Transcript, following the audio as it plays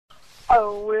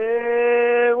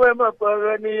Awe,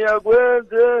 wemapagani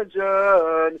yakwenze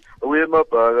njani?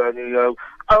 Wemapagani yak.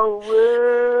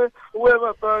 Awe,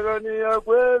 wemapagani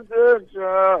yakwenze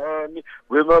njani?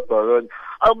 Wemapagani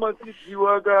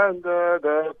amasijiwa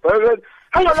kangaka pagani.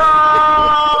 Hello,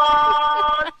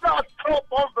 top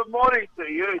of the morning to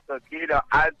you, Sakina,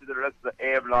 and to the rest of the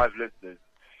AM Live listeners.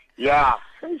 Yeah.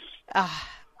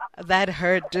 That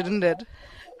hurt, didn't it?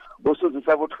 This was the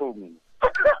several told.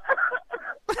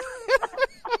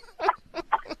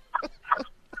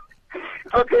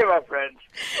 Okay, my friend.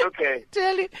 Okay.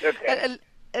 Tell you. Okay.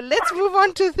 Let's move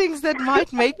on to things that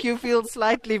might make you feel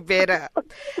slightly better.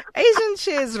 Asian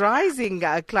shares rising,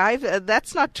 Clive.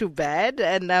 That's not too bad.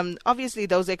 And obviously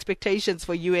those expectations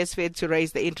for US Fed to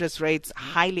raise the interest rates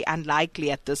highly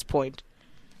unlikely at this point.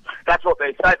 That's what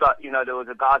they say, but, there was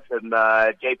a guy from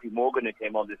JP Morgan who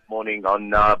came on this morning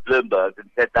on Bloomberg and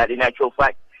said that in actual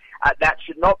fact, that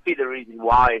should not be the reason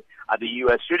why the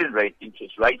US shouldn't raise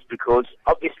interest rates, because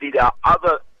obviously there are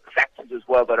other factors as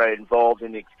well that are involved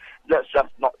in it.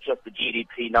 Not just the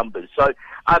GDP numbers. So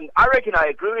I reckon I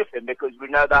agree with him, because we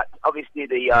know that obviously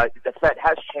the Fed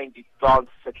has changed its stance,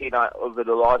 Sakina, over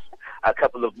the last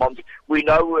couple of months. We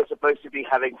know we're supposed to be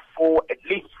having at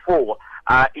least four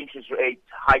interest rate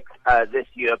hikes this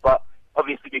year, but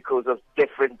obviously because of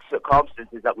different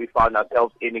circumstances that we find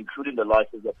ourselves in, including the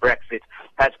likes of Brexit,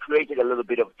 has created a little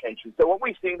bit of tension. So what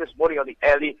we're seeing this morning, on the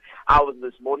early hours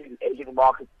this morning, the Asian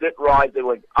markets did rise. They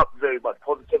went up very much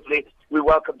positively. We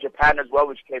welcome Japan as well,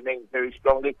 which came in very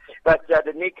strongly. But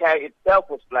the Nikkei itself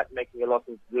was flat, making a loss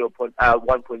of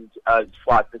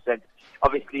 1.5%.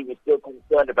 Obviously, we're still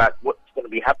concerned about what's going to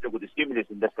be happening with the stimulus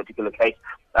in this particular case.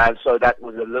 And so that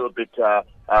was a little bit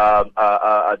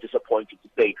disappointing to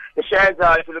see. The shares,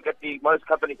 if you look at most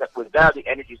companies that were there, the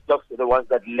energy stocks are the ones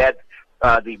that led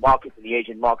the markets in the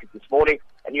Asian markets this morning.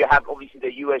 And you have obviously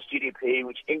the US GDP,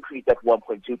 which increased at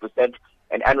 1.2%,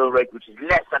 an annual rate which is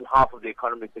less than half of the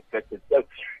economists expected. So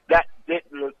that did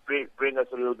bring us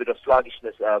a little bit of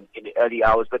sluggishness in the early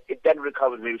hours, but it then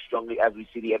recovered very strongly as we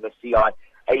see the MSCI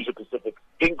Asia Pacific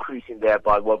increasing there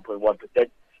by 1.1%.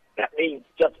 That means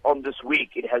just on this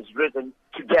week, it has risen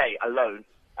today alone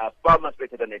far much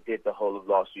better than it did the whole of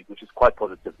last week, which is quite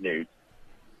positive news.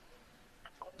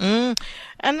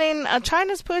 And then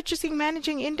China's purchasing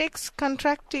managing index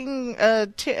contracting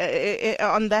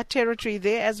on that territory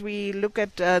there as we look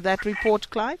at that report,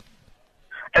 Clive?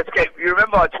 Okay, you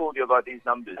remember I told you about these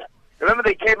numbers. Remember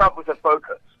they came up with a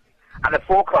focus and a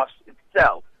forecast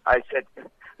itself. I said,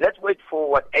 let's wait for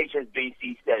what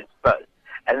HSBC says first,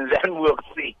 and then we'll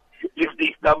see if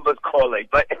these numbers correlate.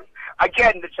 But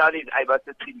again, the Chinese, I must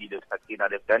have seen this,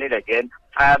 they've done it again.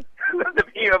 The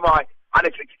PMI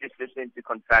unexpectedly slips into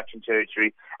contraction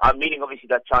territory, meaning obviously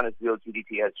that China's real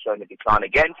GDP has shown a decline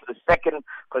again for the second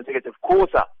consecutive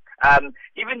quarter.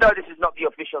 Even though this is not the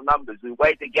official numbers, we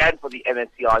wait again for the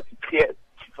MSCI to clear,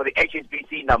 for the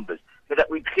HSBC numbers, so that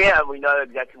we're clear and we know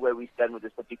exactly where we stand with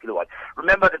this particular one.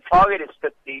 Remember, the target is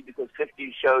 50, because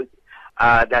 50 shows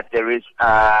that there is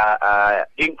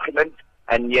increment,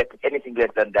 and yet anything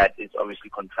less than that is obviously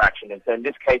contraction. And so in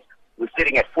this case, we're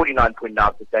sitting at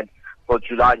 49.9% for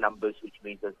July numbers, which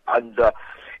means it's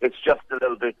just a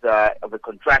little bit of a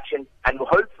contraction. And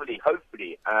hopefully,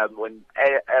 when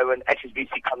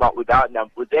HSBC come out with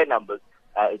their numbers,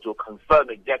 it will confirm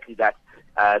exactly that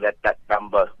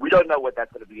number. We don't know what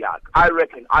that's going to be like. I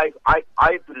reckon, I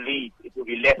believe it will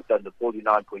be less than the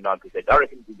 49.9%. I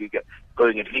reckon it will be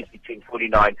going at least between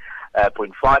 49.5 and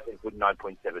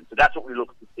 49.7. So that's what we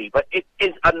look to see. But it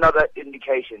is another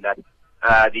indication that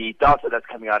the data that's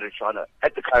coming out of China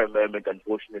at the current moment,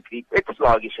 unfortunately, it's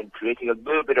sluggish and creating a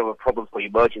little bit of a problem for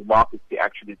emerging markets to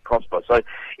actually prosper. So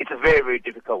it's a very, very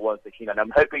difficult one, Sakina, and I'm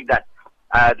hoping that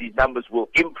these numbers will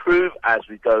improve as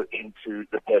we go into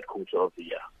the third quarter of the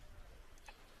year.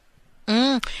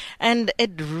 And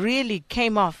it really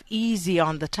came off easy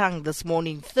on the tongue this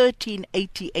morning,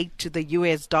 13.88 to the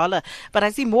US dollar. But I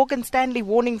see Morgan Stanley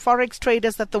warning forex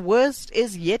traders that the worst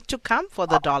is yet to come for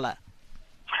the dollar.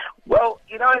 Well,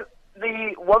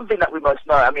 the one thing that we must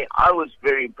know, I mean, I was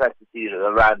very impressed to see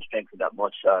the rand strengthen that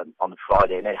much on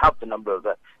Friday, and it helped a number of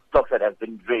the stocks that have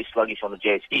been very sluggish on the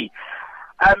JSE.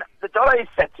 The dollar is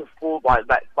set to fall by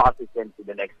about 5% in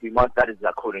the next few months. That is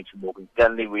according to Morgan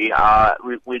Stanley. We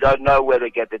don't know where they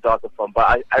get the data from,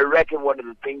 but I reckon one of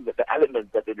the things, that the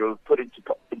elements that they will put into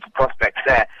prospects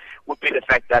there would be the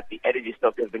fact that the energy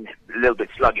stocks have been a little bit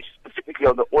sluggish, specifically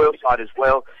on the oil side as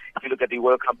well. If you look at the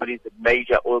oil companies, the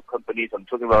major oil companies, I'm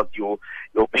talking about your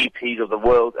BPs of the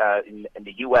world in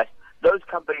the US, those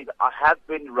companies have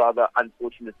been rather,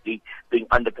 unfortunately, being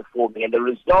underperforming. And the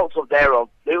results of thereof,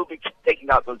 they will be taking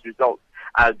out those results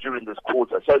during this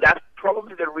quarter. So that's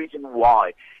probably the reason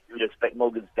why you would expect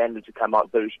Morgan Stanley to come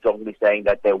out very strongly saying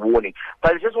that they're warning.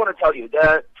 But I just want to tell you,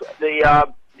 this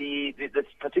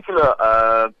particular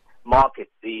market,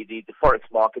 the Forex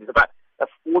market, is about a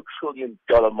 $4 trillion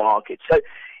market. So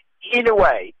in a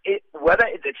way, whether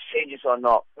it's exchanges or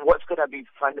not, what's going to be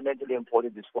fundamentally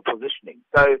important is for positioning.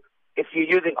 So if you're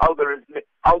using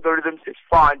algorithms, it's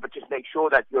fine, but just make sure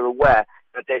that you're aware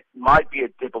that there might be a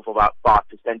dip of about 5%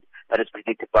 that is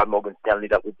predicted by Morgan Stanley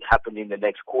that would happen in the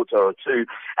next quarter or two.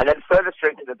 And then further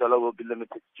strength in the dollar will be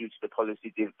limited due to the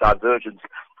policy divergence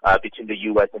between the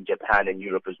U.S. and Japan and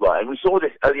Europe as well. And we saw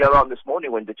this earlier on this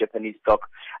morning when the Japanese stock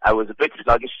was a bit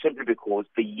sluggish simply because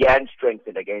the yen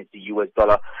strengthened against the U.S.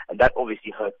 dollar, and that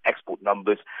obviously hurt export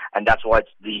numbers, and that's why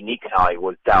the Nikkei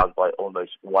was down by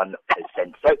almost 1%.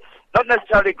 So not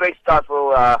necessarily a great start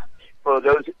for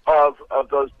those of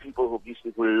those people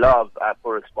who love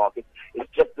forex markets. It's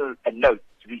just a note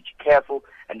to be careful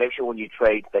and make sure when you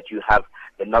trade that you have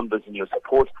the numbers in your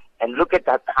support. And look at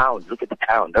that pound. Look at the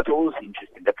pound. That's always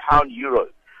interesting. The pound euro.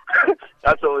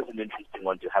 That's always an interesting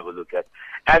one to have a look at.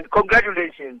 And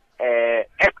congratulations,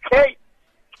 FK.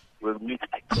 We'll meet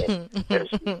again very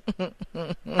soon.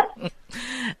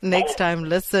 Next time,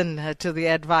 listen to the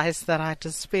advice that I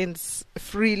dispense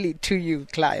freely to you,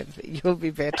 Clive. You'll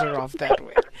be better off that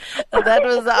way. That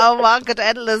was our market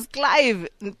analyst, Clive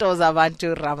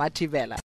Ntozabantu Ramatibela.